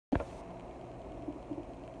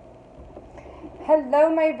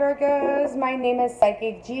Hello, my Virgos. My name is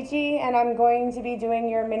Psychic Gigi, and I'm going to be doing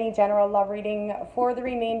your mini general love reading for the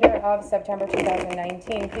remainder of September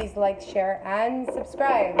 2019. Please like, share, and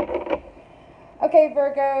subscribe. Okay,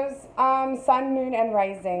 Virgos, Sun, Moon, and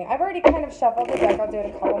Rising. I've already kind of shuffled the deck. I'll do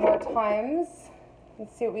it a couple more times.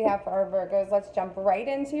 Let's see what we have for our Virgos. Let's jump right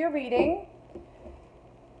into your reading.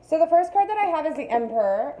 So the first card that I have is the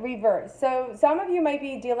Emperor reversed. So some of you might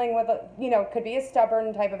be dealing with, could be a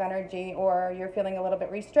stubborn type of energy, or you're feeling a little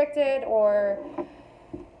bit restricted, or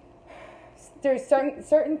there's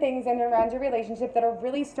certain things in and around your relationship that are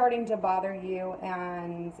really starting to bother you,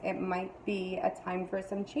 and it might be a time for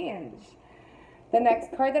some change. The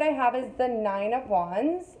next card that I have is the Nine of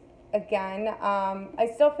Wands. Again,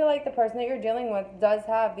 I still feel like the person that you're dealing with does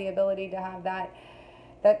have the ability to have that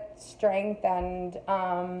strength and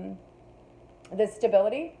the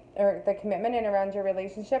stability or the commitment in around your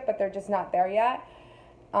relationship, but they're just not there yet.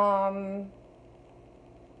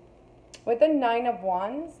 With the Nine of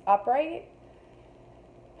Wands upright,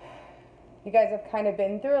 you guys have kind of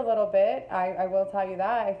been through a little bit. I will tell you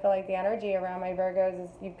that. I feel like the energy around my Virgos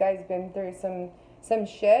is you guys been through some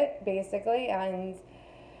shit, basically, and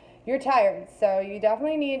you're tired, so you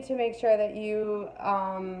definitely need to make sure that you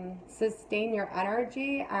sustain your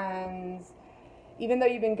energy. And even though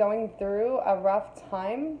you've been going through a rough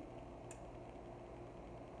time,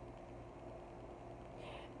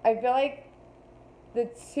 I feel like the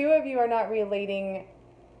two of you are not relating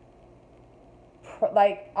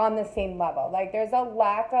like on the same level. Like there's a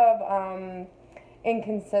lack of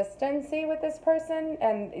inconsistency with this person,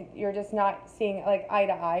 and you're just not seeing like eye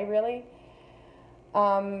to eye, really.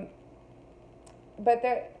 But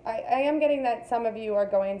I am getting that some of you are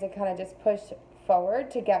going to kind of just push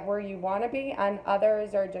forward to get where you want to be, and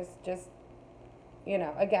others are just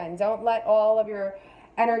again, don't let all of your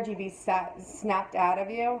energy be snapped out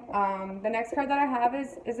of you. The next card that I have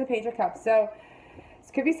is the Page of Cups. So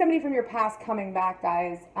this could be somebody from your past coming back,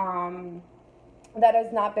 guys, that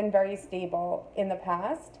has not been very stable in the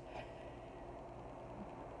past.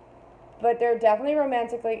 But they're definitely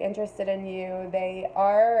romantically interested in you. They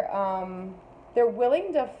are, they're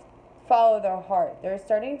willing to follow their heart. They're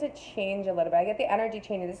starting to change a little bit. I get the energy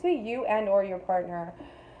changing. This could be you and or your partner,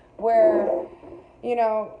 where,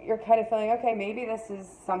 you're kind of feeling, okay, maybe this is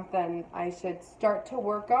something I should start to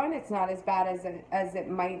work on. It's not as bad as it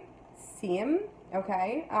might seem,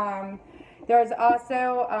 okay? There's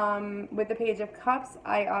also, with the Page of Cups,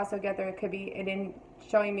 I also get there could be,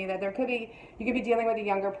 showing me that you could be dealing with a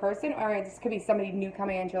younger person, or this could be somebody new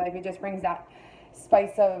coming into your life. It just brings that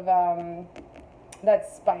spice of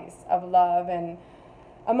love and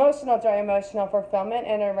emotional joy, emotional fulfillment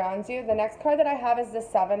in around you. The next card that I have is the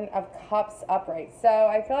Seven of Cups upright. So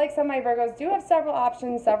I feel like some of my Virgos do have several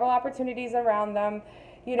options, several opportunities around them.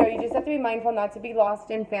 You just have to be mindful not to be lost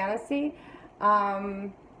in fantasy.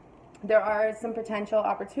 There are some potential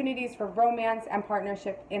opportunities for romance and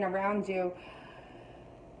partnership in around you.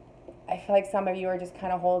 I feel like some of you are just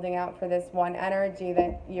kind of holding out for this one energy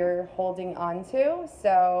that you're holding on to.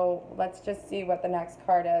 So let's just see what the next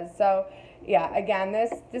card is. So yeah, again,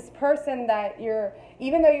 this person that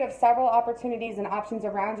even though you have several opportunities and options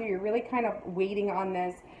around you, you're really kind of waiting on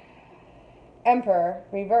this Emperor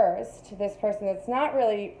reversed, this person that's not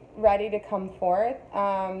really ready to come forth.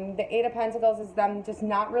 The Eight of Pentacles is them just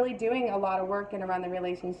not really doing a lot of work in around the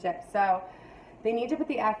relationship. So they need to put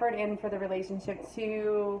the effort in for the relationship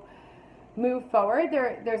to move forward.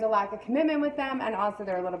 There's a lack of commitment with them, and also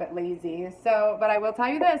they're a little bit lazy. So, but I will tell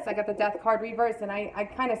you this, I got the Death card reversed, and I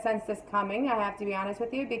kind of sense this coming, I have to be honest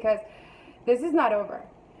with you, because this is not over.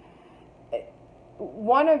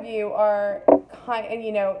 One of you are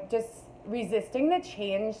just resisting the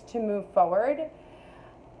change to move forward.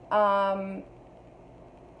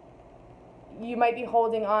 You might be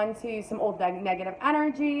holding on to some old negative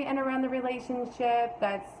energy and around the relationship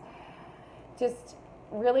that's just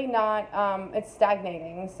really not, it's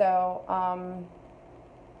stagnating. So I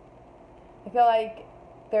feel like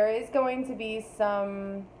there is going to be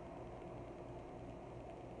some,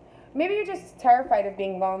 maybe you're just terrified of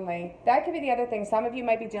being lonely. That could be the other thing. Some of you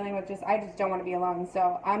might be dealing with I just don't want to be alone,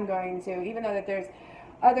 so I'm going to, even though that there's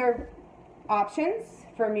other options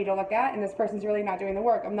for me to look at, and this person's really not doing the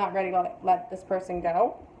work, I'm not ready to let this person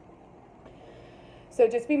go. So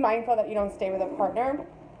just be mindful that you don't stay with a partner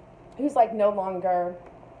who's like no longer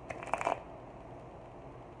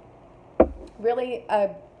really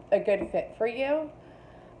a good fit for you.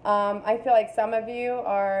 I feel like some of you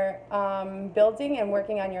are building and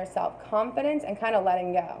working on your self-confidence and kind of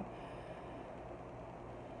letting go.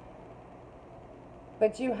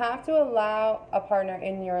 But you have to allow a partner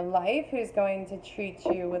in your life who's going to treat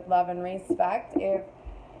you with love and respect if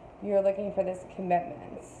you're looking for this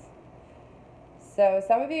commitment. So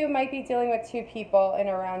some of you might be dealing with two people in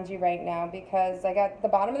around you right now, because I got the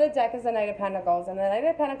bottom of the deck is the Knight of Pentacles. And the Knight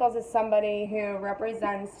of Pentacles is somebody who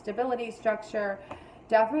represents stability, structure,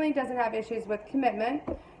 definitely doesn't have issues with commitment.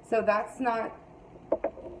 So that's not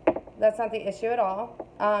the issue at all.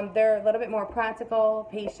 They're a little bit more practical,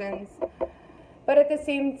 patient, but at the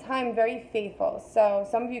same time very faithful. So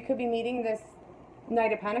some of you could be meeting this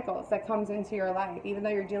Knight of Pentacles that comes into your life, even though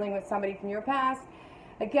you're dealing with somebody from your past.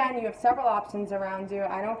 Again, you have several options around you.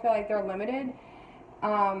 I don't feel like they're limited.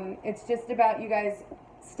 It's just about you guys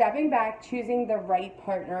stepping back, choosing the right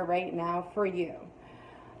partner right now for you.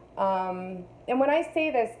 And when I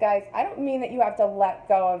say this, guys, I don't mean that you have to let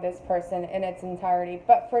go of this person in its entirety.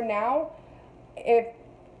 But for now, if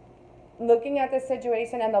looking at this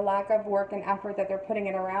situation and the lack of work and effort that they're putting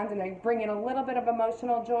in around, and they bring in a little bit of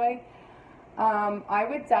emotional joy, I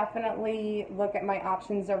would definitely look at my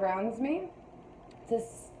options around me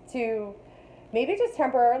to maybe just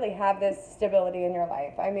temporarily have this stability in your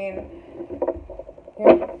life. I mean,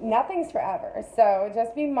 nothing's forever. So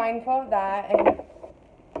just be mindful of that and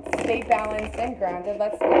stay balanced and grounded.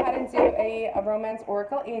 Let's go ahead and do a romance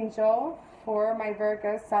oracle angel for my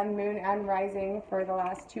Virgo sun, moon, and rising for the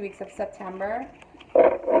last 2 weeks of September.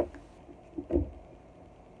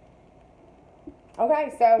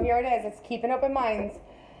 Okay, so here it is. It's keeping open minds.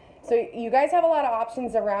 So you guys have a lot of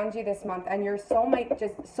options around you this month, and your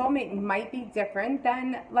soulmate might be different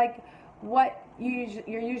than like what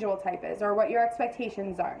your usual type is, or what your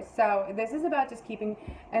expectations are. So this is about just keeping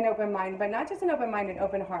an open mind, but not just an open mind, an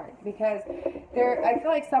open heart, because I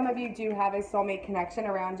feel like some of you do have a soulmate connection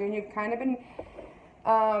around you, and you've kind of been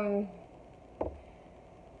I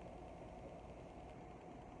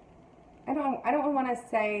don't want to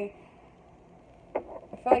say, I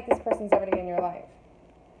feel like this person's already in your life.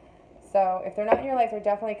 So if they're not in your life, they're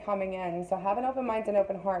definitely coming in. So have an open mind and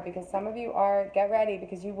open heart, because some of you get ready,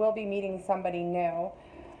 because you will be meeting somebody new,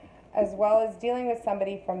 as well as dealing with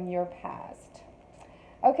somebody from your past.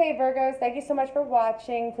 Okay, Virgos, thank you so much for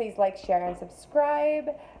watching. Please like, share, and subscribe.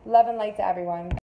 Love and light to everyone.